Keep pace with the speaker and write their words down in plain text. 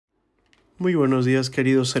Muy buenos días,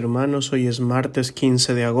 queridos hermanos. Hoy es martes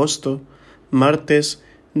 15 de agosto, martes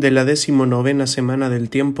de la 19ª semana del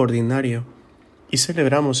tiempo ordinario, y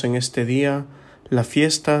celebramos en este día la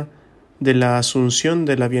fiesta de la Asunción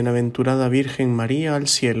de la Bienaventurada Virgen María al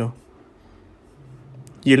cielo.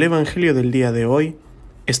 Y el Evangelio del día de hoy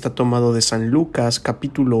está tomado de San Lucas,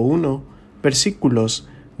 capítulo 1, versículos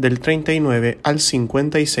del 39 al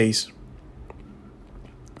 56.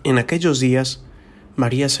 En aquellos días,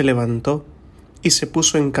 María se levantó y se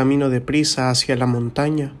puso en camino de prisa hacia la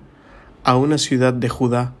montaña, a una ciudad de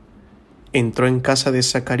Judá. Entró en casa de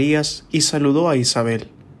Zacarías y saludó a Isabel.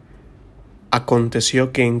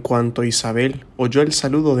 Aconteció que en cuanto Isabel oyó el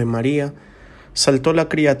saludo de María, saltó la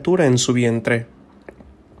criatura en su vientre.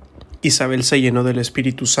 Isabel se llenó del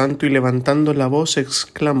Espíritu Santo y levantando la voz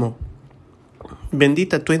exclamó: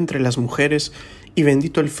 «Bendita tú entre las mujeres y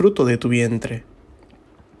bendito el fruto de tu vientre.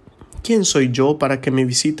 ¿Quién soy yo para que me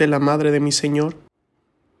visite la madre de mi Señor?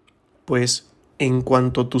 Pues, en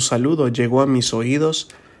cuanto tu saludo llegó a mis oídos,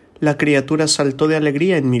 la criatura saltó de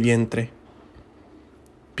alegría en mi vientre.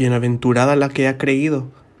 Bienaventurada la que ha creído,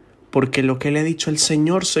 porque lo que le ha dicho el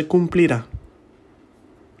Señor se cumplirá».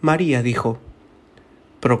 María dijo: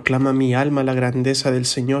 «Proclama mi alma la grandeza del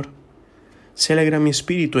Señor. Se alegra mi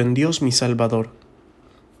espíritu en Dios mi Salvador,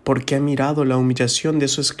 porque ha mirado la humillación de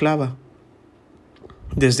su esclava.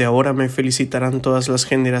 Desde ahora me felicitarán todas las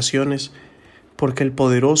generaciones, porque el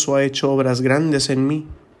Poderoso ha hecho obras grandes en mí.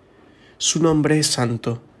 Su nombre es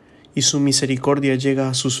santo, y su misericordia llega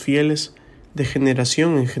a sus fieles de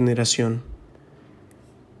generación en generación.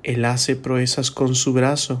 Él hace proezas con su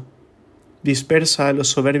brazo, dispersa a los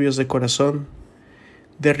soberbios de corazón,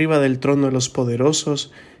 derriba del trono a los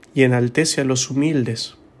poderosos y enaltece a los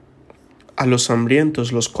humildes. A los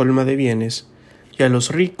hambrientos los colma de bienes, y a los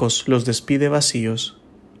ricos los despide vacíos.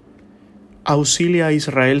 Auxilia a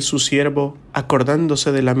Israel su siervo,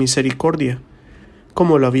 acordándose de la misericordia,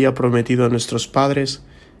 como lo había prometido a nuestros padres,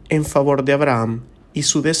 en favor de Abraham y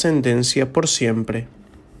su descendencia por siempre».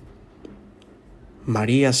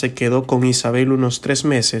 María se quedó con Isabel unos 3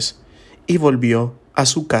 meses y volvió a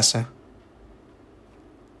su casa.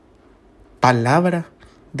 Palabra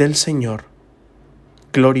del Señor.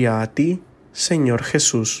 Gloria a ti, Señor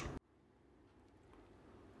Jesús.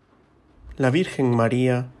 La Virgen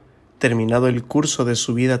María, terminado el curso de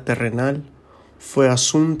su vida terrenal, fue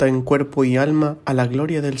asunta en cuerpo y alma a la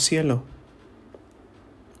gloria del cielo.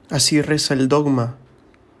 Así reza el dogma,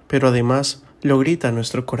 pero además lo grita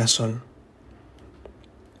nuestro corazón.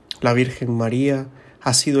 La Virgen María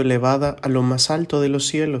ha sido elevada a lo más alto de los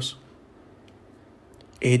cielos.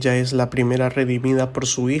 Ella es la primera redimida por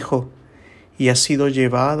su Hijo y ha sido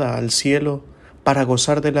llevada al cielo para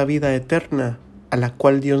gozar de la vida eterna a la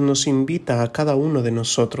cual Dios nos invita a cada uno de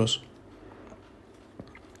nosotros.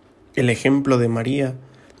 El ejemplo de María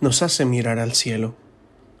nos hace mirar al cielo.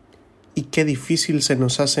 Y qué difícil se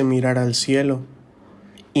nos hace mirar al cielo,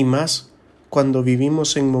 y más cuando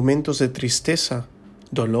vivimos en momentos de tristeza,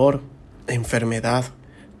 dolor, enfermedad,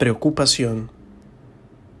 preocupación.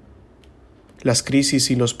 Las crisis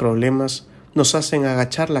y los problemas nos hacen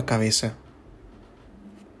agachar la cabeza.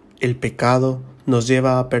 El pecado nos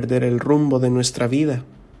lleva a perder el rumbo de nuestra vida.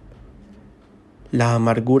 La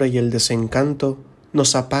amargura y el desencanto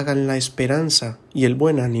nos apagan la esperanza y el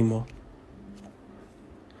buen ánimo.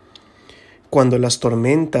 Cuando las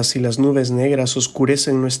tormentas y las nubes negras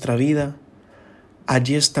oscurecen nuestra vida,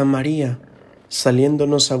 allí está María,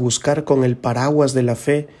 saliéndonos a buscar con el paraguas de la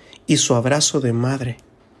fe y su abrazo de madre.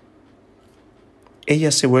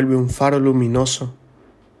 Ella se vuelve un faro luminoso,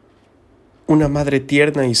 una madre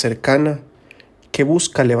tierna y cercana que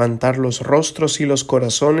busca levantar los rostros y los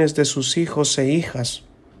corazones de sus hijos e hijas.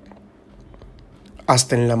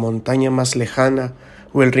 Hasta en la montaña más lejana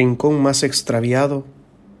o el rincón más extraviado,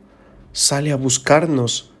 sale a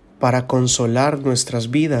buscarnos para consolar nuestras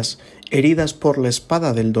vidas heridas por la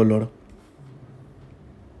espada del dolor.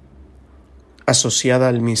 Asociada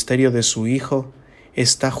al misterio de su Hijo,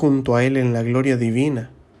 está junto a Él en la gloria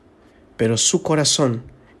divina, pero su corazón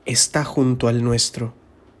está junto al nuestro.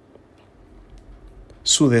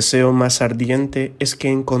 Su deseo más ardiente es que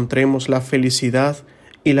encontremos la felicidad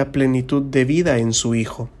y la plenitud de vida en su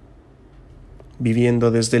Hijo,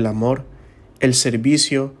 viviendo desde el amor, el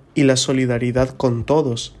servicio y la solidaridad con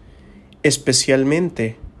todos,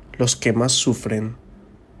 especialmente los que más sufren.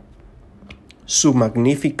 Su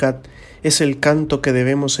Magnificat es el canto que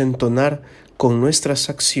debemos entonar con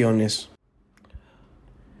nuestras acciones.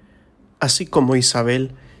 Así como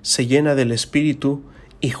Isabel se llena del Espíritu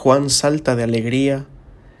y Juan salta de alegría,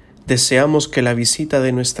 deseamos que la visita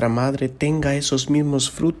de nuestra Madre tenga esos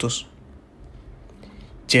mismos frutos.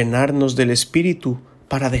 llenarnos del Espíritu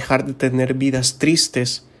para dejar de tener vidas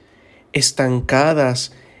tristes,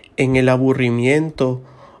 estancadas en el aburrimiento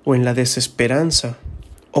o en la desesperanza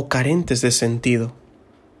o carentes de sentido.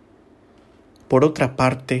 Por otra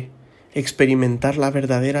parte, experimentar la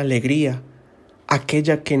verdadera alegría,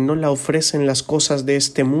 aquella que no la ofrecen las cosas de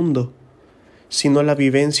este mundo, sino la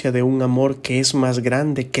vivencia de un amor que es más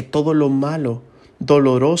grande que todo lo malo,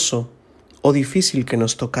 doloroso o difícil que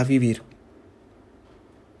nos toca vivir.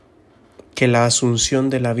 Que la asunción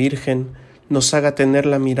de la Virgen nos haga tener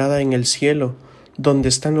la mirada en el cielo, donde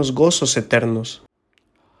están los gozos eternos,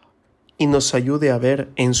 y nos ayude a ver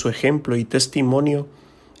en su ejemplo y testimonio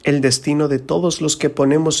el destino de todos los que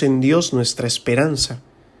ponemos en Dios nuestra esperanza.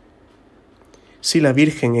 Si la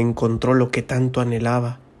Virgen encontró lo que tanto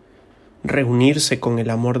anhelaba, reunirse con el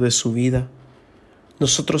amor de su vida,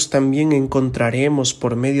 nosotros también encontraremos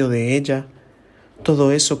por medio de ella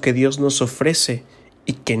todo eso que Dios nos ofrece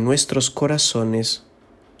y que nuestros corazones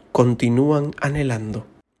continúan anhelando.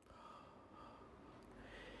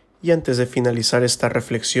 Y antes de finalizar esta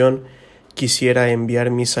reflexión, quisiera enviar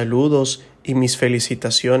mis saludos y mis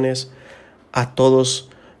felicitaciones a todos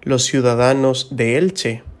los ciudadanos de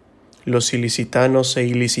Elche, los ilicitanos e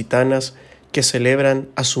ilicitanas que celebran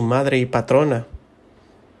a su madre y patrona.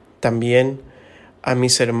 También a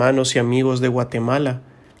mis hermanos y amigos de Guatemala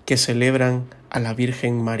que celebran a la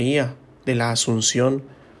Virgen María de la Asunción,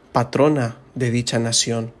 patrona de dicha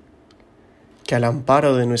nación. Que al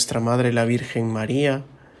amparo de nuestra Madre la Virgen María,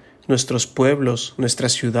 nuestros pueblos,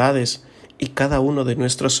 nuestras ciudades y cada uno de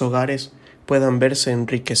nuestros hogares puedan verse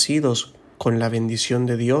enriquecidos con la bendición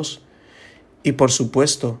de Dios y, por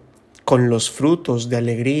supuesto, con los frutos de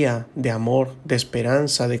alegría, de amor, de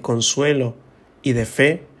esperanza, de consuelo y de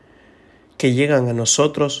fe que llegan a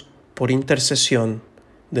nosotros por intercesión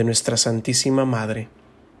de nuestra Santísima Madre.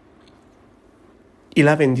 Y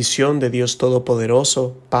la bendición de Dios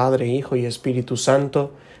Todopoderoso, Padre, Hijo y Espíritu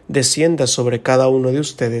Santo, descienda sobre cada uno de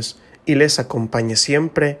ustedes y les acompañe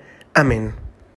siempre. Amén.